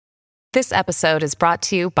This episode is brought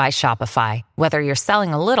to you by Shopify. Whether you're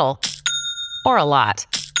selling a little or a lot,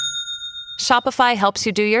 Shopify helps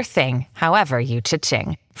you do your thing, however you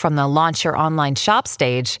cha-ching. From the launch your online shop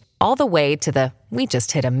stage, all the way to the we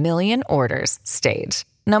just hit 1 million orders stage.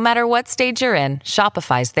 No matter what stage you're in,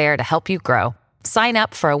 Shopify's there to help you grow. Sign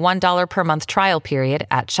up for a $1 per month trial period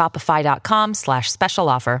at shopify.com/special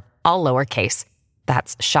offer, all lowercase.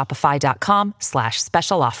 That's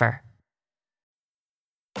shopify.com/special offer.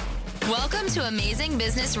 Welcome to Amazing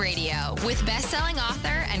Business Radio with best-selling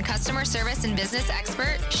author and customer service and business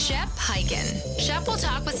expert, Shep Hyken. Shep will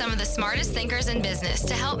talk with some of the smartest thinkers in business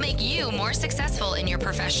to help make you more successful in your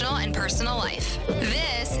professional and personal life.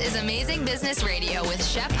 This is Amazing Business Radio with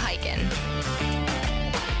Shep Hyken.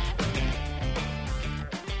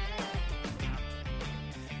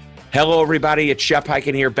 Hello, everybody. It's Shep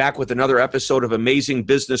Hyken here, back with another episode of Amazing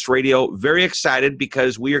Business Radio. Very excited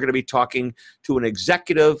because we are going to be talking to an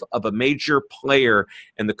executive of a major player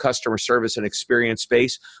in the customer service and experience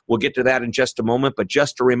space. We'll get to that in just a moment, but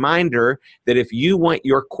just a reminder that if you want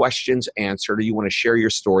your questions answered or you want to share your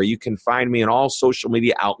story, you can find me on all social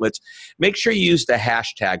media outlets. Make sure you use the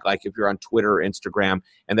hashtag, like if you're on Twitter or Instagram,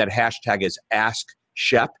 and that hashtag is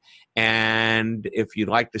AskShep. And if you'd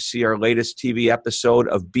like to see our latest TV episode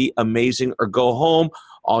of Be Amazing or Go Home,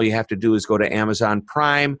 all you have to do is go to Amazon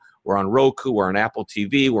Prime. We're on Roku, we're on Apple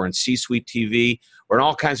TV, we're on C-Suite TV, we're in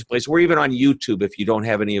all kinds of places. We're even on YouTube if you don't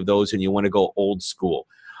have any of those and you want to go old school.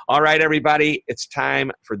 All right, everybody, it's time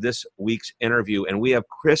for this week's interview. And we have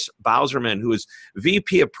Chris Bauserman, who is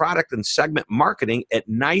VP of Product and Segment Marketing at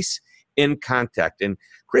NICE inContact. And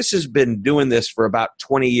Chris has been doing this for about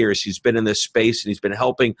 20 years. He's been in this space and he's been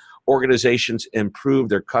helping organizations improve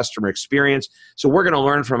their customer experience. So we're going to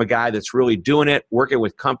learn from a guy that's really doing it, working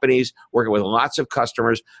with companies, working with lots of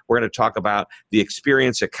customers. We're going to talk about the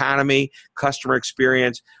experience economy, customer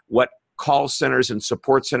experience, what call centers and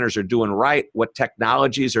support centers are doing right, what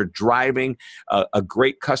technologies are driving a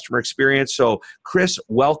great customer experience. So Chris,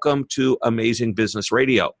 welcome to Amazing Business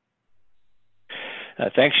Radio.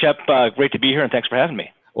 Thanks, Shep. Great to be here, and thanks for having me.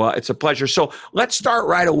 Well, it's a pleasure. So let's start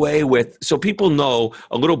right away with, so people know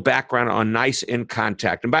a little background on NICE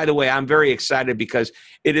inContact. And by the way, I'm very excited because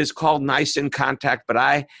it is called NICE inContact,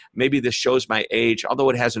 but maybe this shows my age, although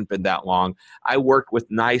it hasn't been that long. I worked with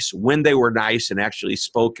NICE when they were NICE and actually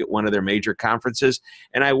spoke at one of their major conferences.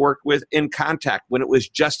 And I worked with inContact when it was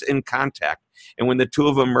just inContact. And when the two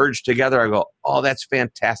of them merged together, I go, oh, that's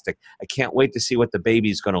fantastic. I can't wait to see what the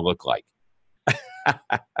baby's going to look like.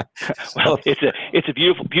 Well, it's a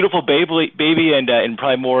beautiful baby, and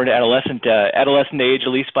probably more in adolescent age, at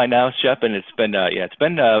least by now, Shep. And it's been a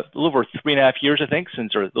little over 3.5 years, I think,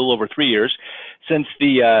 or a little over 3 years since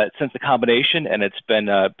the combination, and it's been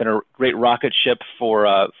a great rocket ship for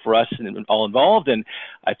us and all involved. And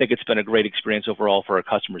I think it's been a great experience overall for our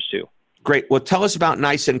customers too. Great. Well, tell us about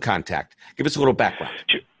NICE inContact. Give us a little background.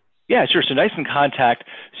 Sure. Yeah, sure. So NICE inContact.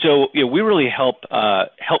 So we really help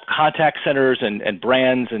contact centers and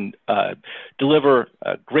brands and deliver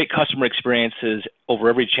great customer experiences over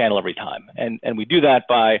every channel every time. And we do that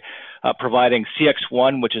by providing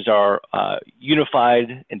CX1, which is our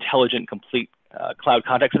unified, intelligent, complete cloud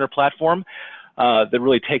contact center platform that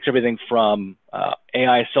really takes everything from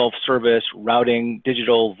AI self-service, routing,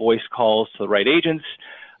 digital voice calls to the right agents,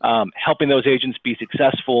 helping those agents be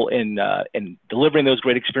successful in delivering those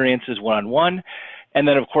great experiences one-on-one. And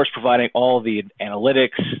then, of course, providing all the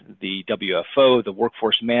analytics, the WFO, the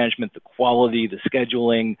workforce management, the quality, the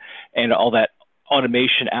scheduling, and all that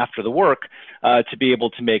automation after the work to be able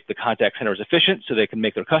to make the contact centers efficient so they can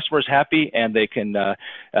make their customers happy and they can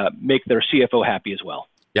make their CFO happy as well.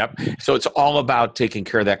 Yep. So it's all about taking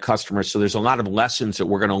care of that customer. So there's a lot of lessons that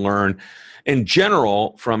we're going to learn in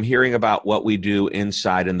general from hearing about what we do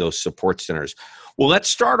inside in those support centers. Well, let's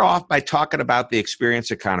start off by talking about the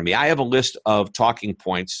experience economy. I have a list of talking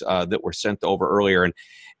points that were sent over earlier,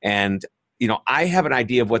 and I have an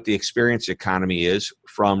idea of what the experience economy is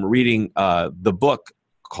from reading the book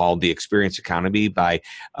called The Experience Economy by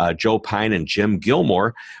Joe Pine and Jim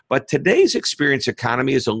Gilmore. But today's experience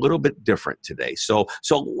economy is a little bit different today. So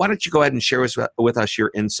why don't you go ahead and share with us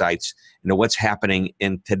your insights into what's happening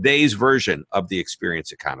in today's version of the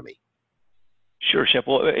experience economy? Sure, Shep.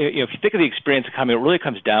 Well, if you think of the experience economy, what it really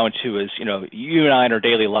comes down to is, you and I in our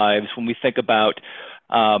daily lives, when we think about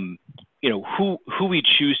who we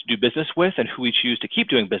choose to do business with and who we choose to keep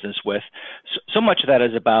doing business with. So much of that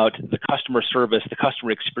is about the customer service, the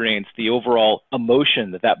customer experience, the overall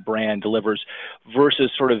emotion that brand delivers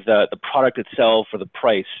versus sort of the product itself or the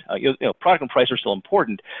price. Product and price are still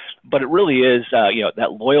important, but it really is,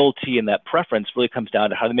 that loyalty and that preference really comes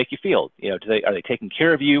down to how they make you feel. Are they taking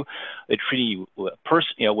care of you? Are they treating you with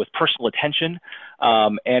personal attention?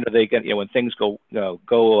 And are they when things don't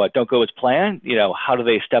go as planned, how do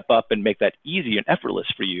they step up and make that easy and effortless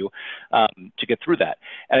for you to get through that?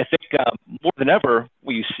 And I think more than ever,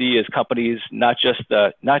 what you see is companies, not just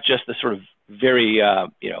the sort of very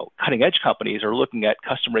cutting edge companies, are looking at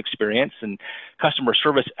customer experience and customer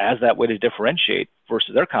service as that way to differentiate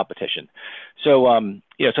versus their competition. So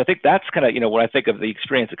so I think that's kind of when I think of the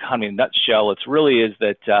experience economy in a nutshell, it's really is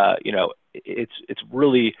that it's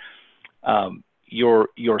really your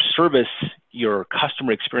service, your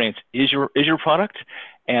customer experience is your product,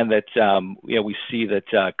 and that we see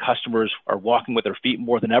that customers are walking with their feet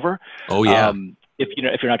more than ever. Oh yeah. If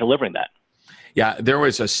you're not delivering that. Yeah, there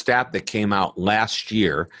was a stat that came out last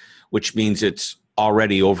year, which means it's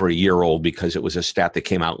already over a year old because it was a stat that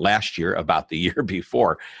came out last year about the year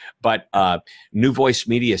before. But New Voice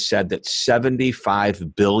Media said that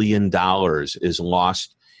 $75 billion is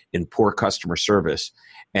lost in poor customer service.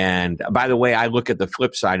 And by the way, I look at the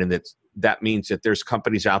flip side, and that means that there's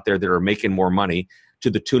companies out there that are making more money to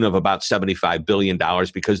the tune of about $75 billion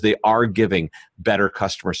because they are giving better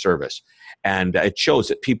customer service. And it shows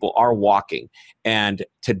that people are walking. And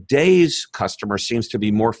today's customer seems to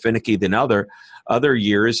be more finicky than other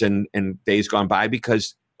years and days gone by,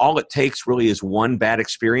 because all it takes really is one bad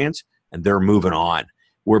experience and they're moving on.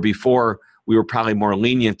 Where before we were probably more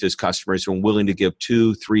lenient as customers and willing to give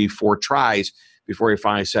 2, 3, 4 tries before we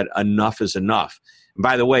finally said enough is enough. And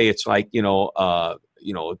by the way, it's like, fool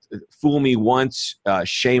me once,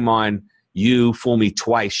 shame on you. Fool me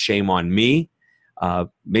twice, shame on me.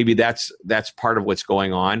 Maybe that's part of what's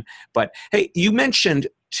going on. But hey, you mentioned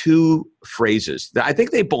 2 phrases. I think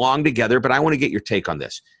they belong together, but I want to get your take on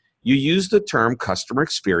this. You used the term customer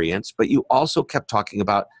experience, but you also kept talking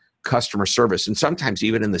about customer service, and sometimes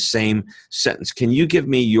even in the same sentence. Can you give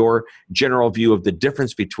me your general view of the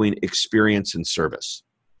difference between experience and service?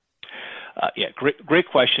 Great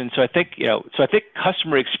question. So I think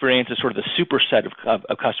customer experience is sort of the superset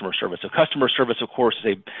of customer service. So customer service, of course,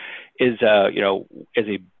 is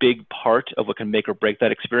a big part of what can make or break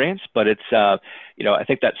that experience. But it's I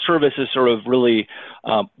think that service is sort of really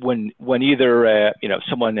when either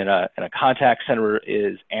someone in a contact center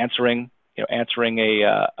is answering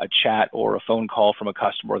a chat or a phone call from a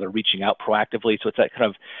customer, they're reaching out proactively. So it's that kind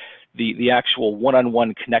of the actual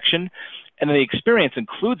one-on-one connection. And then the experience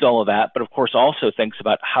includes all of that, but of course also thinks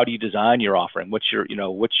about how do you design your offering? What's your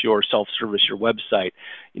self-service, your website?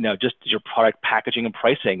 Just does your product packaging and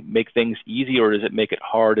pricing make things easy, or does it make it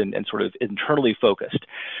hard and sort of internally focused?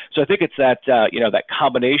 So I think it's that that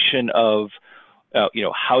combination of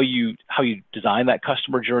how you design that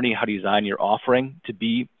customer journey, how do you design your offering to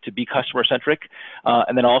be customer centric,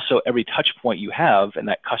 and then also every touch point you have in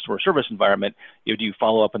that customer service environment, do you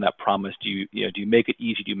follow up on that promise? Do you make it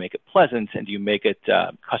easy? Do you make it pleasant? And do you make it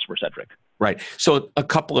customer centric? Right. So a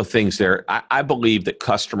couple of things there. I believe that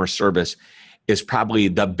customer service is probably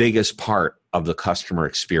the biggest part of the customer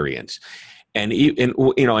experience. And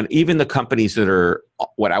even the companies that are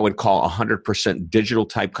what I would call 100% digital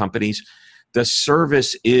type companies, the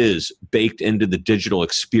service is baked into the digital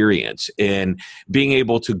experience, and being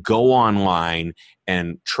able to go online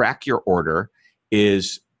and track your order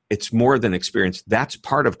it's more than experience. That's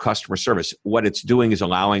part of customer service. What it's doing is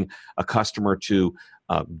allowing a customer to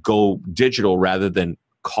go digital rather than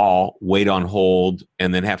call, wait on hold,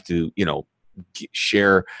 and then have to,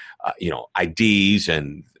 share, IDs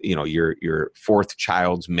and, your 4th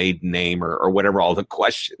child's maiden name or whatever all the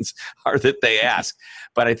questions are that they ask.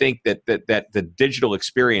 But I think that the digital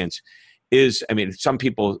experience is, some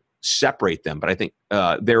people separate them, but I think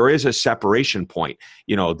there is a separation point,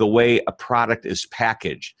 the way a product is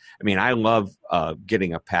packaged. I love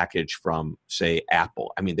getting a package from, say,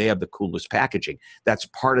 Apple. They have the coolest packaging. That's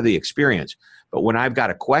part of the experience. But when I've got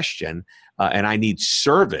a question and I need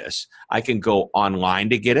service, I can go online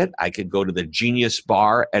to get it. I could go to the Genius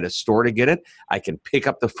Bar at a store to get it. I can pick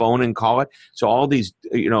up the phone and call it. So all these,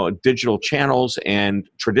 digital channels and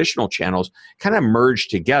traditional channels kind of merge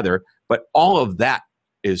together, but all of that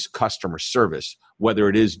is customer service, whether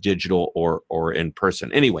it is digital or in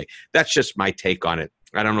person. Anyway, that's just my take on it.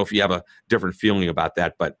 I don't know if you have a different feeling about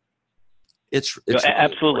that, but it's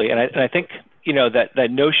absolutely. And I think,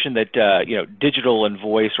 that notion that, digital and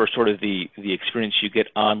voice, or sort of the experience you get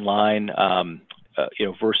online,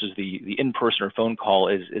 versus the in-person or phone call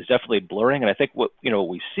is definitely blurring. And I think what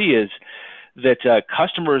we see is that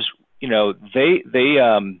customers, they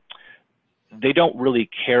don't really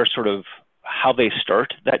care sort of how they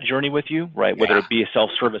start that journey with you, right? Whether it be a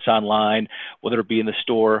self-service online, whether it be in the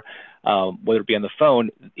store, whether it be on the phone,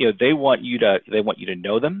 they want you to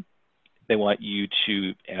know them. They want you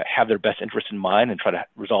to have their best interest in mind and try to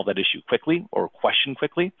resolve that issue quickly or question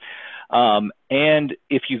quickly. And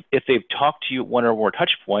if they've talked to you at one or more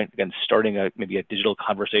touch point, again, starting maybe a digital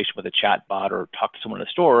conversation with a chat bot or talk to someone in a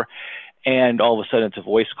store, and all of a sudden it's a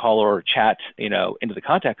voice call or chat, into the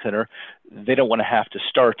contact center, they don't want to have to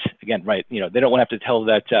start again, right? They don't want to have to tell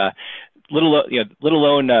that, let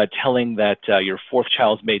alone telling that your fourth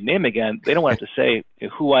child's maiden name again. They don't want to have to say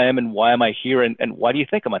who I am and why am I here and why do you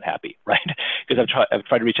think I'm unhappy, right? Because I've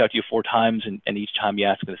tried to reach out to you 4 times and each time you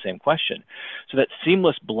ask me the same question. So that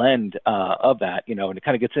seamless blend of that, and it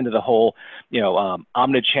kind of gets into the whole,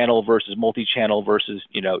 omnichannel versus multi-channel versus,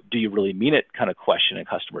 do you really mean it kind of question in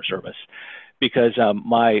customer service. Because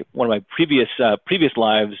one of my previous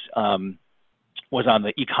lives was on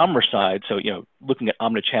the e-commerce side, so looking at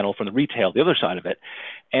omnichannel from the retail, the other side of it,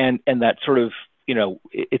 and that sort of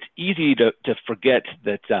it's easy to forget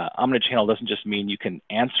that omnichannel doesn't just mean you can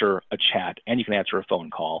answer a chat and you can answer a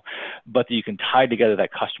phone call, but that you can tie together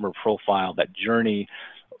that customer profile, that journey,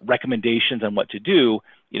 recommendations on what to do,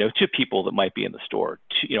 to people that might be in the store,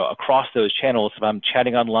 across those channels. If I'm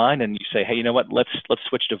chatting online and you say, hey, you know what, let's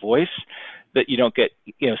switch to voice, that you don't get,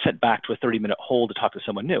 sent back to a 30-minute hold to talk to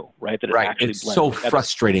someone new, right? That it actually It's so together.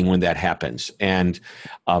 frustrating when that happens. And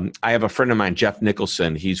I have a friend of mine, Jeff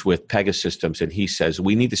Nicholson, he's with Pegasystems, and he says,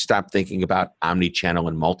 we need to stop thinking about omni-channel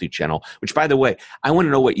and multi-channel, which, by the way, I want to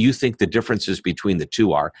know what you think the differences between the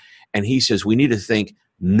two are. And he says, we need to think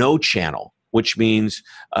no channel, which means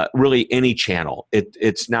really any channel.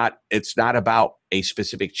 It's not about a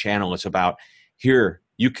specific channel. It's about, here,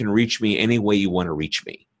 you can reach me any way you want to reach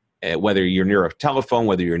me. Whether you're near a telephone,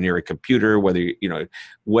 whether you're near a computer, whether,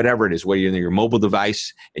 whatever it is, whether you're near your mobile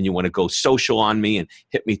device and you want to go social on me and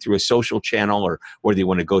hit me through a social channel, or whether you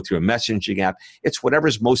want to go through a messaging app, it's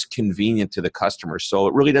whatever's most convenient to the customer. So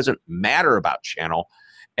it really doesn't matter about channel.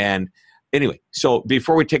 And anyway, so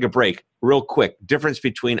before we take a break, real quick, difference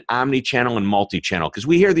between omni-channel and multi-channel, because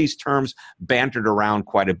we hear these terms bantered around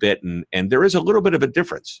quite a bit, and there is a little bit of a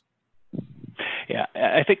difference. Yeah,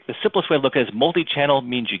 I think the simplest way to look at it is multi-channel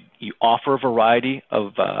means you offer a variety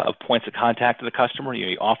of points of contact to the customer.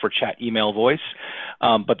 You offer chat, email, voice,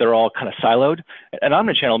 but they're all kind of siloed. And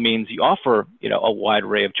omnichannel means you offer a wide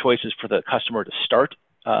array of choices for the customer to start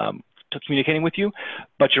to communicating with you,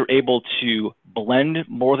 but you're able to blend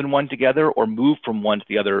more than one together or move from one to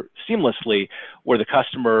the other seamlessly, where the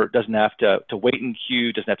customer doesn't have to wait in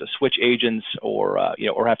queue, doesn't have to switch agents, or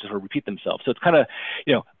have to sort of repeat themselves. So it's kind of,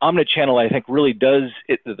 omnichannel, I think, really does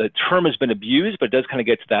the term has been abused, but it does kind of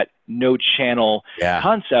get to that no channel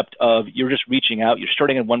concept of you're just reaching out, you're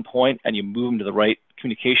starting at one point and you move them to the right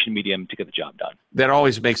communication medium to get the job done. That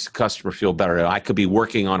always makes the customer feel better. I could be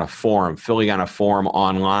working on a form, filling out a form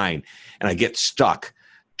online, and I get stuck.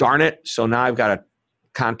 Darn it. So now I've got to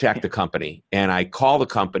contact the company, and I call the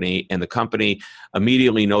company, and the company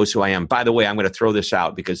immediately knows who I am. By the way, I'm going to throw this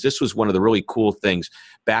out because this was one of the really cool things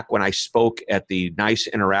back when I spoke at the NICE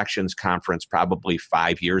Interactions Conference probably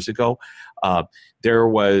 5 years ago. There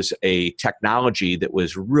was a technology that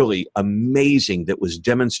was really amazing that was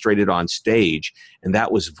demonstrated on stage, and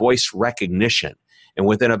that was voice recognition. And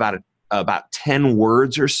within about 10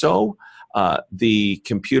 words or so, the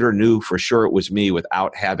computer knew for sure it was me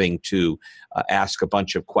without having to ask a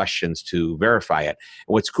bunch of questions to verify it.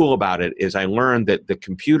 And what's cool about it is I learned that the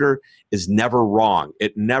computer is never wrong.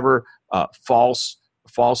 It never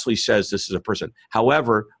falsely says this is a person.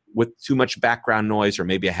 However, with too much background noise, or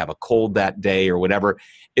maybe I have a cold that day or whatever,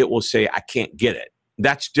 it will say, I can't get it.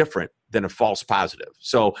 That's different than a false positive.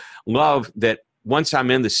 So love that once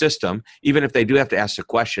I'm in the system, even if they do have to ask the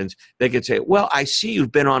questions, they can say, well, I see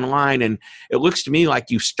you've been online and it looks to me like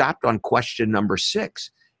you stopped on question number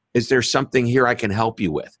 6. Is there something here I can help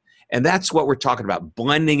you with? And that's what we're talking about,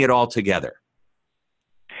 blending it all together.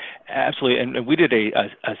 Absolutely. And we did a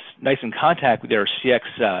NICE inContact with their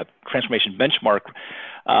CX transformation benchmark.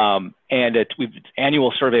 And we've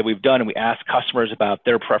annual survey we've done, and we asked customers about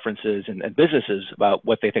their preferences and businesses about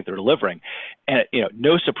what they think they're delivering. And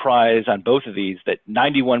no surprise on both of these that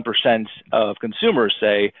 91% of consumers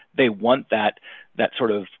say they want that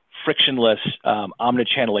sort of frictionless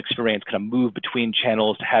omnichannel experience, kind of move between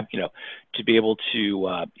channels, to have to be able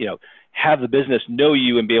to have the business know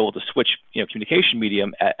you and be able to switch, communication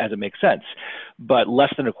medium as it makes sense. But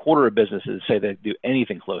less than a quarter of businesses say they do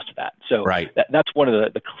anything close to that. So right. That's one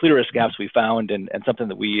of the clearest gaps we found, and something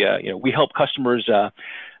that we help customers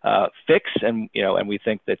fix, and we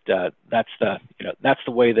think that that's the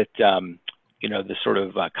way that the sort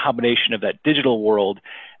of combination of that digital world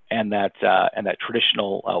and that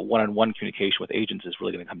traditional one-on-one communication with agents is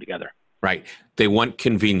really going to come together. Right. They want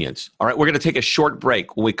convenience. All right, we're going to take a short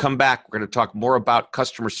break. When we come back, we're going to talk more about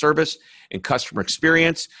customer service and customer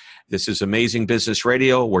experience. This is Amazing Business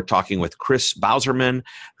Radio. We're talking with Chris Bauserman,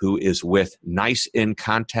 who is with NICE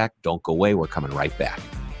inContact. Don't go away. We're coming right back.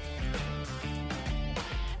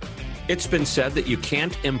 It's been said that you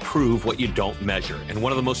can't improve what you don't measure. And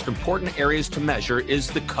one of the most important areas to measure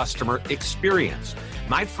is the customer experience.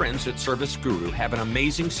 My friends at Service Guru have an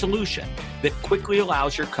amazing solution that quickly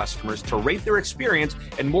allows your customers to rate their experience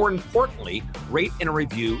and, more importantly, rate and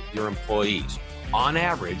review your employees. On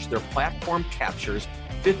average, their platform captures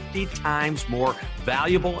 50 times more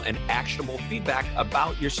valuable and actionable feedback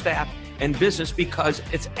about your staff and business because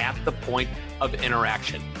it's at the point of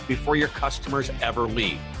interaction before your customers ever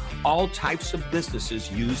leave. All types of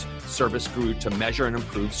businesses use Service Guru to measure and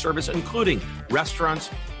improve service, including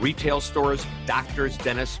restaurants, retail stores, doctors,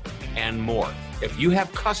 dentists, and more. If you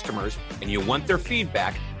have customers and you want their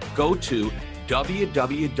feedback, go to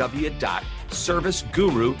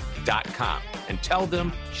www.serviceguru.com and tell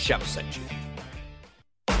them Shep sent you.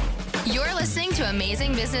 You're listening to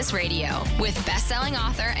Amazing Business Radio with best-selling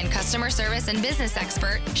author and customer service and business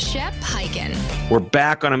expert, Shep Hyken. We're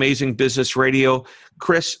back on Amazing Business Radio.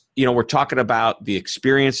 Chris, we're talking about the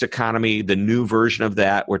experience economy, the new version of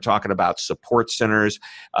that. We're talking about support centers.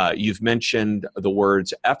 You've mentioned the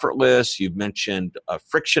words effortless. You've mentioned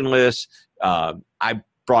frictionless. I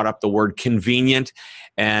brought up the word convenient.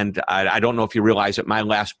 And I don't know if you realize that my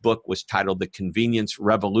last book was titled The Convenience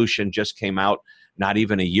Revolution, just came out not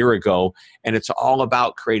even a year ago. And it's all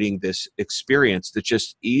about creating this experience that's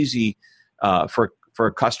just easy for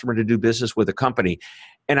a customer to do business with a company.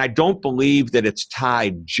 And I don't believe that it's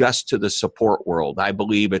tied just to the support world. I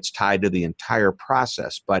believe it's tied to the entire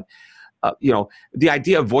process. But, the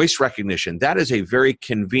idea of voice recognition, that is a very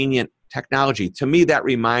convenient technology. To me, that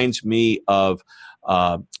reminds me of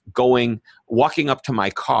walking up to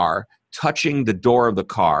my car, touching the door of the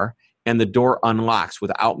car, and the door unlocks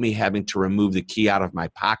without me having to remove the key out of my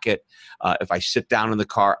pocket. If I sit down in the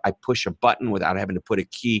car, I push a button without having to put a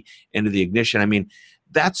key into the ignition. I mean,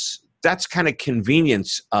 that's kind of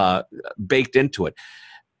convenience baked into it.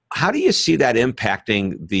 How do you see that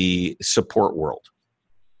impacting the support world?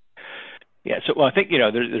 Yeah, so I think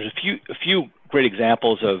there's a few great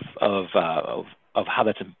examples of how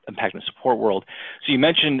that's impacting the support world. So you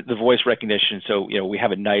mentioned the voice recognition. So, we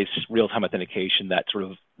have a nice real-time authentication that sort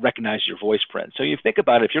of recognizes your voice print. So you think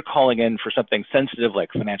about it, if you're calling in for something sensitive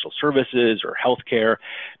like financial services or healthcare,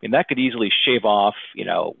 that could easily shave off,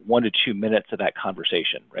 1 to 2 minutes of that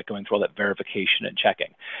conversation, right? Going through all that verification and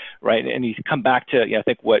checking, right? And you come back to, I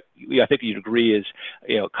think you'd agree is,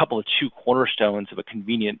 a couple of two cornerstones of a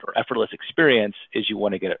convenient or effortless experience is you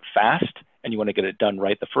want to get it fast and you want to get it done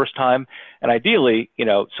right the first time. And ideally,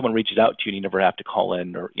 someone reaches out to you and you never have to call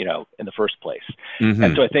in or, in the first place. Mm-hmm.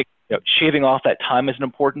 And so I think, shaving off that time is an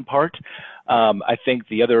important part. I think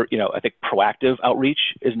the other, I think proactive outreach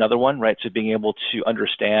is another one, right? So being able to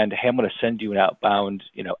understand, hey, I'm going to send you an outbound,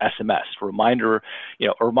 SMS reminder,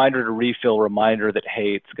 a reminder to refill, reminder that,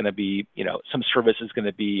 hey, it's going to be, some service is going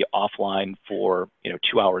to be offline for,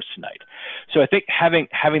 2 hours tonight. So I think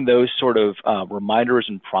having those sort of reminders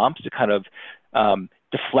and prompts to kind of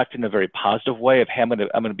deflect in a very positive way of, hey, I'm going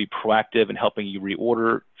to be proactive in helping you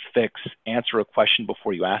reorder, fix, answer a question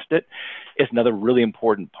before you asked it, is another really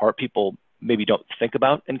important part. People maybe don't think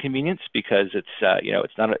about inconvenience because it's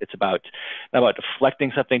it's about not about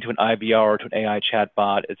deflecting something to an IVR or to an AI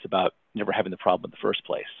chatbot. It's about never having the problem in the first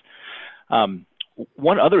place.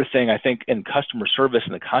 One other thing I think in customer service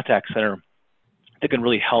in the contact center that can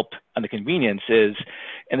really help on the convenience is,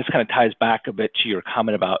 and this kind of ties back a bit to your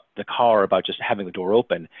comment about the car, about just having the door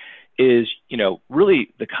open, is,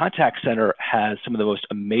 really the contact center has some of the most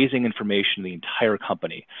amazing information in the entire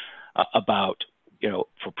company about,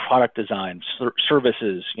 for product design,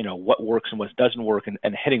 services, what works and what doesn't work, and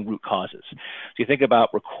hitting root causes. So you think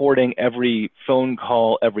about recording every phone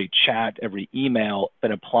call, every chat, every email,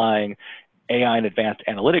 then applying AI and advanced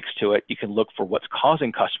analytics to it, you can look for what's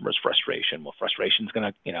causing customers frustration. Well, frustration is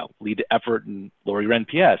going to, lead to effort and lower your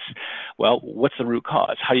NPS. Well, what's the root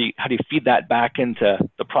cause? How do you feed that back into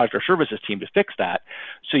the product or services team to fix that?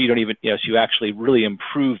 So you don't even, so you actually really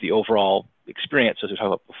improve the overall, experience. So as we talked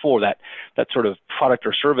about before, that sort of product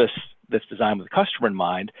or service that's designed with the customer in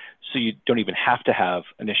mind, so you don't even have to have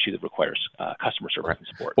an issue that requires customer service and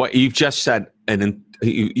support. Well, you've just said, and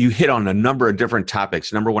you hit on a number of different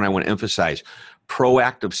topics. Number one, I want to emphasize,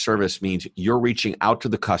 proactive service means you're reaching out to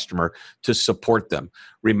the customer to support them.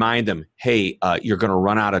 Remind them, hey, you're going to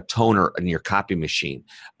run out of toner in your copy machine.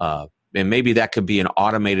 And maybe that could be an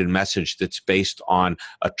automated message that's based on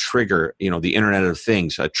a trigger, the Internet of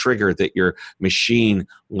Things, a trigger that your machine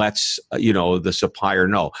lets, the supplier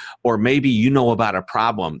know. Or maybe you know about a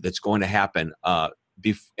problem that's going to happen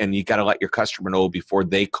and you got to let your customer know before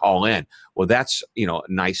they call in. Well, that's,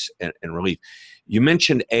 nice and relief. You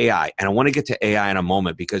mentioned AI, and I want to get to AI in a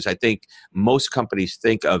moment because I think most companies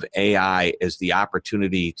think of AI as the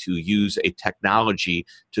opportunity to use a technology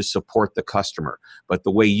to support the customer. But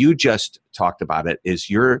the way you just talked about it is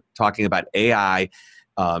you're talking about AI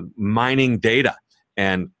mining data,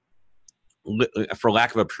 and for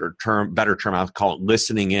lack of a better term, I'll call it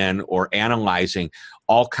listening in or analyzing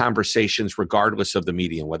all conversations, regardless of the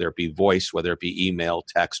medium, whether it be voice, whether it be email,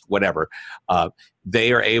 text, whatever. The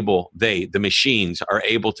machines are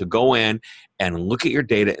able to go in and look at your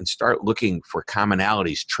data and start looking for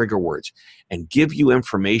commonalities, trigger words, and give you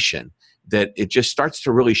information that it just starts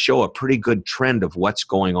to really show a pretty good trend of what's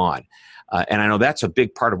going on. And I know that's a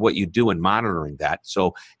big part of what you do in monitoring that.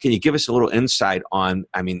 So can you give us a little insight on,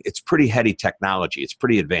 it's pretty heady technology. It's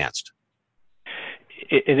pretty advanced.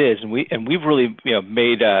 It is, and we've really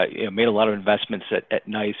made a lot of investments at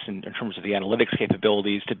NICE in terms of the analytics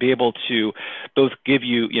capabilities to be able to both give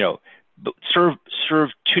you serve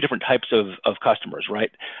two different types of customers,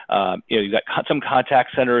 right? You've got some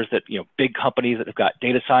contact centers that, big companies that have got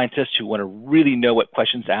data scientists who want to really know what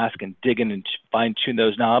questions to ask and dig in and fine tune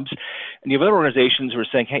those knobs. And you have other organizations who are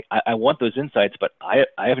saying, hey, I want those insights, but I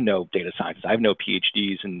have no data scientists. I have no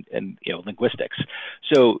PhDs in linguistics.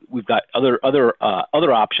 So we've got other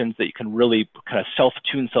options that you can really kind of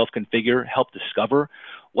self-tune, self-configure, help discover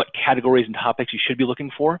what categories and topics you should be looking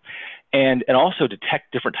for, and also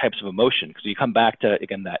detect different types of emotion. Because you come back to,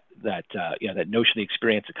 again, that notion of the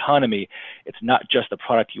experience economy. It's not just the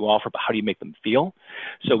product you offer, but how do you make them feel?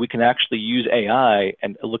 So we can actually use AI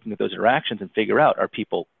and looking at those interactions and figure out, are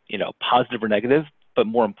people positive or negative? But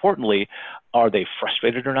more importantly, are they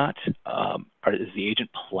frustrated or not? Is the agent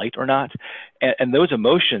polite or not? And those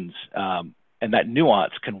emotions and that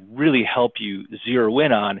nuance can really help you zero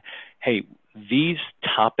in on, hey, these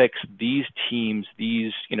topics, these teams,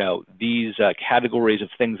 these categories of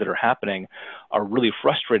things that are happening are really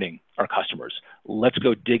frustrating our customers. Let's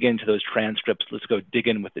go dig into those transcripts. Let's go dig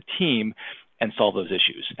in with the team and solve those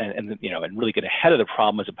issues, and really get ahead of the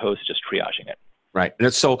problem as opposed to just triaging it. Right.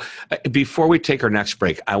 And so before we take our next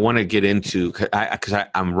break, I want to get into, because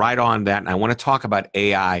I'm right on that, and I want to talk about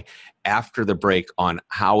AI after the break on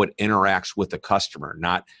how it interacts with the customer,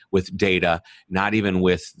 not with data, not even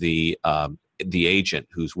with the agent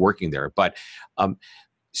who's working there. But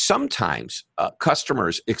sometimes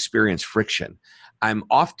customers experience friction. I'm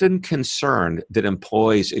often concerned that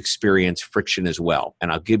employees experience friction as well.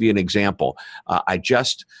 And I'll give you an example. I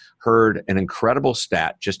just heard an incredible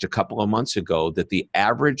stat just a couple of months ago that the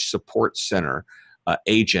average support center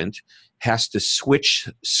agent has to switch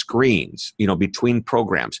screens, between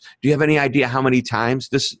programs. Do you have any idea how many times?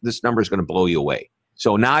 This number is going to blow you away.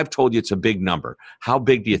 So now I've told you it's a big number. How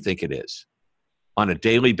big do you think it is on a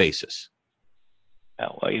daily basis?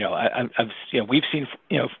 Well, we've seen,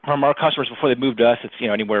 from our customers before they moved to us, it's,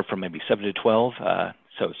 anywhere from maybe 7 to 12.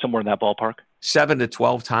 So somewhere in that ballpark. 7 to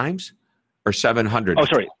 12 times or 700? Oh,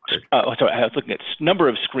 sorry. I was looking at number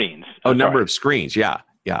of screens. Number of screens. Yeah.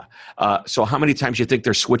 Yeah. So how many times do you think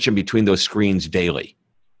they're switching between those screens daily?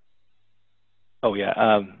 Oh,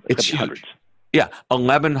 yeah. It's huge. Hundreds. Yeah.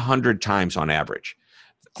 1,100 times on average.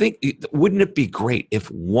 Wouldn't it be great if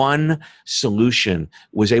one solution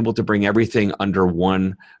was able to bring everything under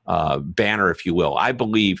one banner, if you will? I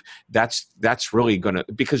believe that's really going to,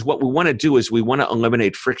 because what we want to do is we want to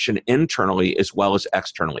eliminate friction internally as well as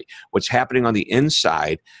externally. What's happening on the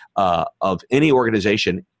inside of any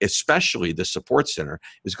organization, especially the support center,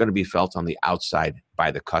 is going to be felt on the outside by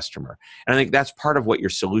the customer. And I think that's part of what your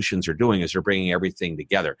solutions are doing, is they're bringing everything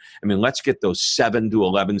together. Let's get those 7 to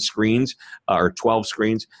 11 screens or 12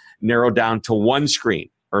 screens narrowed down to one screen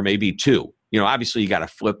or maybe two. Obviously you got to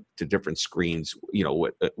flip to different screens,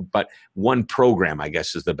 but one program, I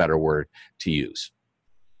guess, is the better word to use.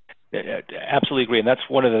 Absolutely agree, and that's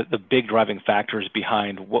one of the big driving factors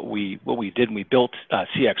behind what we did when we built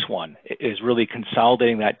CXone, is really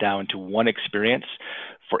consolidating that down to one experience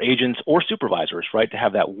for agents or supervisors, right, to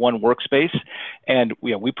have that one workspace. And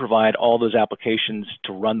we provide all those applications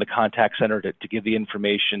to run the contact center, to give the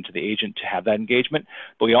information to the agent to have that engagement.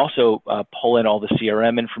 But we also pull in all the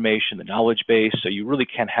CRM information, the knowledge base, so you really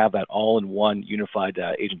can have that all in one unified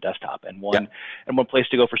agent desktop and one place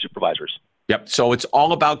to go for supervisors. Yep. So it's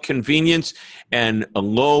all about convenience and a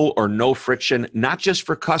low or no friction, not just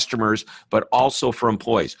for customers, but also for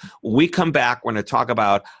employees. When we come back, we're going to talk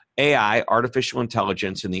about AI, artificial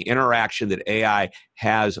intelligence, and the interaction that AI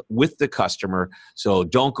has with the customer. So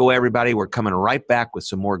don't go, everybody. We're coming right back with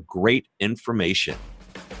some more great information.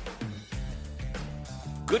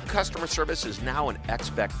 Good customer service is now an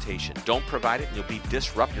expectation. Don't provide it and you'll be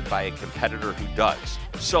disrupted by a competitor who does.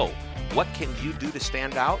 So, what can you do to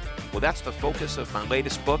stand out? Well, that's the focus of my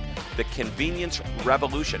latest book, The Convenience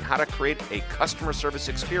Revolution, how to create a customer service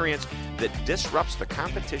experience that disrupts the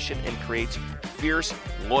competition and creates fierce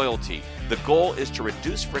loyalty. The goal is to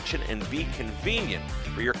reduce friction and be convenient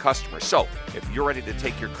for your customers. So, if you're ready to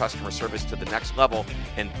take your customer service to the next level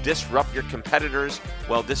and disrupt your competitors,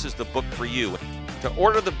 well, this is the book for you. To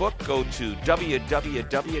order the book, go to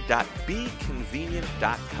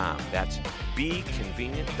www.beconvenient.com. That's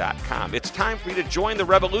beconvenient.com. It's time for you to join the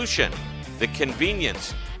revolution, the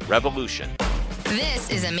convenience revolution.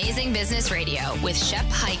 This is Amazing Business Radio with Shep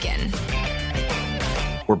Hyken.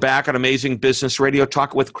 We're back on Amazing Business Radio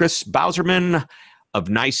talking with Chris Bauserman of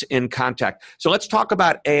Nice in Contact. So let's talk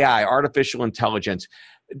about AI, artificial intelligence.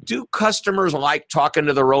 Do customers like talking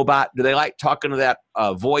to the robot? Do they like talking to that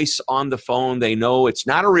voice on the phone? They know it's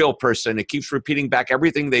not a real person. It keeps repeating back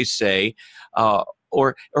everything they say.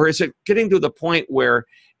 Or is it getting to the point where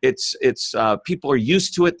it's people are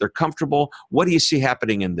used to it, they're comfortable? What do you see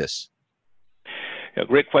happening in this?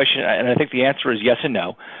 Great question, and I think the answer is yes and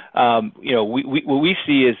no. What we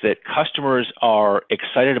see is that customers are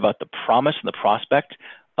excited about the promise and the prospect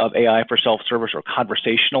of AI for self-service or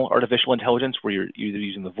conversational artificial intelligence, where you're either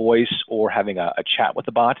using the voice or having a chat with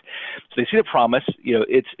the bot. So they see the promise.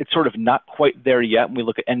 It's sort of not quite there yet. When we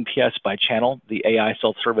look at NPS by channel, the AI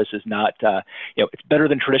self-service is not. It's better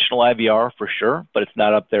than traditional IVR for sure, but it's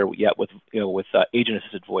not up there yet with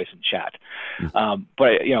agent-assisted voice and chat.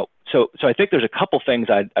 So I think there's a couple things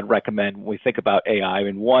I'd recommend when we think about AI. I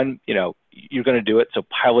mean, one, you're going to do it, so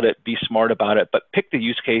pilot it, be smart about it, but pick the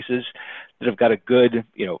use cases that have got a good,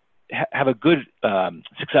 have a good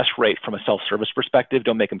success rate from a self-service perspective.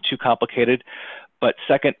 Don't make them too complicated. But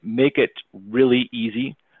second, make it really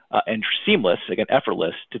easy and seamless, again,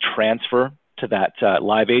 effortless to transfer to that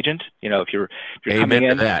live agent. If you're coming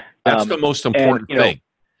in, that's the most important thing.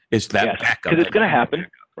 Is that backup? Because it's going to happen.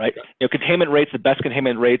 Right. Containment rates, the best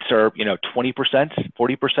containment rates are, 20%,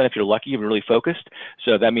 40% if you're lucky and really focused.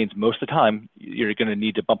 So that means most of the time you're going to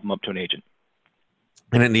need to bump them up to an agent.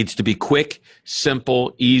 And it needs to be quick,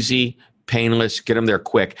 simple, easy, painless, get them there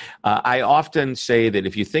quick. I often say that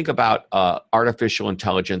if you think about artificial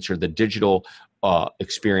intelligence or the digital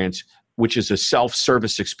experience, which is a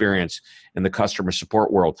self-service experience in the customer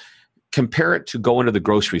support world, compare it to going to the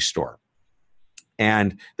grocery store.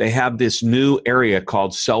 And they have this new area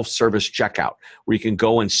called self-service checkout, where you can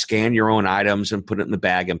go and scan your own items and put it in the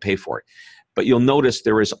bag and pay for it. But you'll notice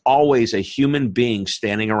there is always a human being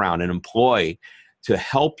standing around, an employee, to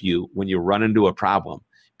help you when you run into a problem,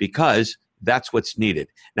 because that's what's needed.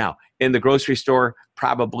 Now, in the grocery store,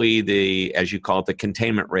 probably as you call it, the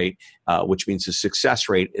containment rate, which means the success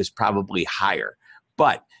rate, is probably higher.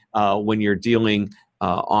 But when you're dealing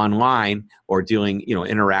online or dealing,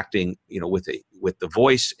 interacting, with the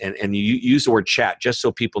voice, and you use the word chat, just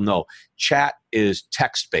so people know, chat is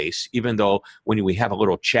text-based, even though when we have a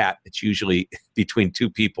little chat, it's usually between two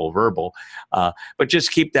people, verbal. But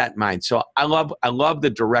just keep that in mind. So I love the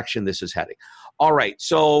direction this is heading. All right,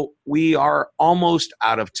 so we are almost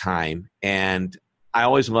out of time, and I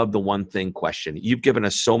always love the one thing question. You've given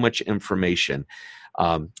us so much information.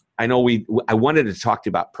 I know I wanted to talk to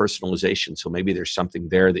you about personalization, so maybe there's something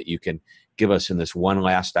there that you can give us in this one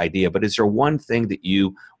last idea. But is there one thing that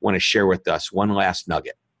you want to share with us, one last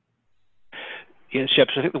nugget? Yeah, Shep,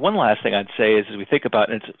 so I think the one last thing I'd say is, as we think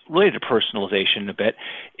about, and it's related to personalization a bit,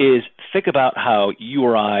 is think about how you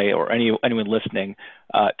or I or anyone listening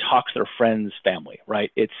talks to their friends, family,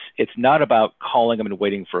 right? It's not about calling them and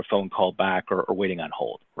waiting for a phone call back or waiting on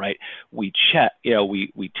hold, right? We chat,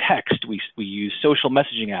 we text, we use social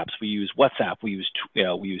messaging apps, we use WhatsApp, we use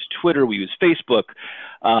Twitter, we use Facebook,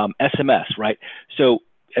 SMS, right? So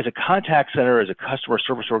as a contact center, as a customer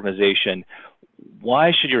service organization,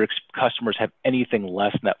 why should your customers have anything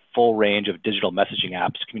less than that full range of digital messaging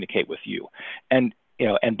apps to communicate with you? And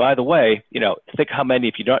by the way, think how many,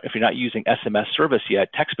 if you're not using SMS service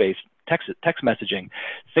yet, text-based text messaging,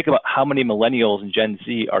 think about how many millennials and Gen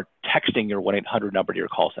Z are texting your 1-800 number to your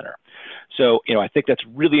call center. So, I think that's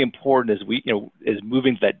really important as we, is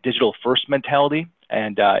moving to that digital first mentality.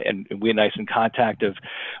 And we at Nice in Contact have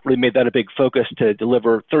really made that a big focus to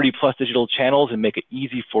deliver 30 plus digital channels and make it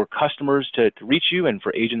easy for customers to reach you and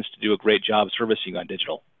for agents to do a great job servicing you on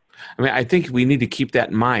digital. I mean, I think we need to keep that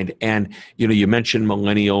in mind. And, you mentioned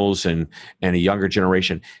millennials and a younger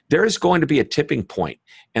generation. There is going to be a tipping point,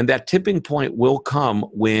 and that tipping point will come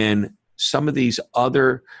when some of these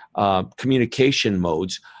other communication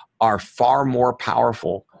modes are far more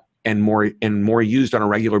powerful and more used on a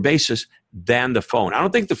regular basis than the phone. I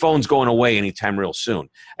don't think the phone's going away anytime real soon.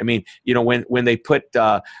 I mean, when they put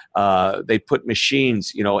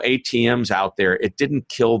machines, ATMs out there, it didn't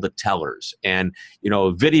kill the tellers, and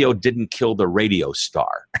video didn't kill the radio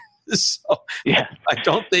star. So yeah, I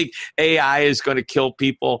don't think AI is going to kill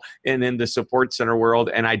people in the support center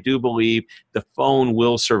world, and I do believe the phone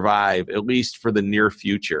will survive at least for the near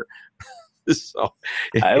future. So,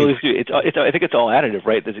 I always do. I think it's all additive,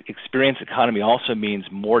 right? The experience economy also means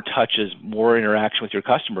more touches, more interaction with your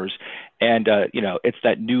customers, and it's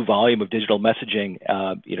that new volume of digital messaging.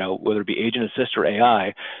 Whether it be agent assist or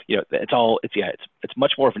AI, it's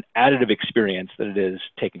much more of an additive experience than it is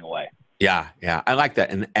taking away. Yeah. I like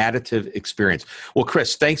that, an additive experience. Well,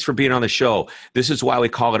 Chris, thanks for being on the show. This is why we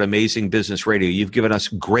call it Amazing Business Radio. You've given us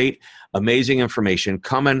great, amazing information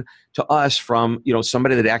coming to us from,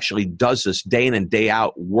 somebody that actually does this day in and day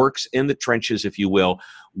out, works in the trenches, if you will,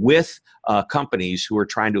 with companies who are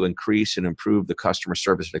trying to increase and improve the customer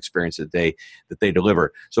service and experience that they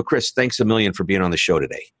deliver. So, Chris, thanks a million for being on the show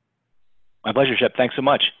today. My pleasure, Shep. Thanks so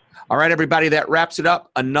much. All right, everybody, that wraps it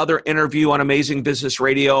up. Another interview on Amazing Business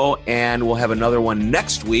Radio, and we'll have another one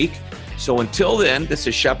next week. So until then, this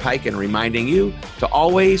is Shep Hyken reminding you to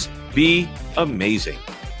always be amazing.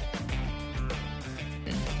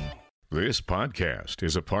 This podcast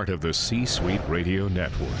is a part of the C-Suite Radio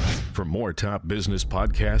Network. For more top business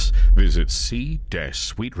podcasts, visit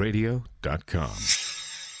c-suiteradio.com.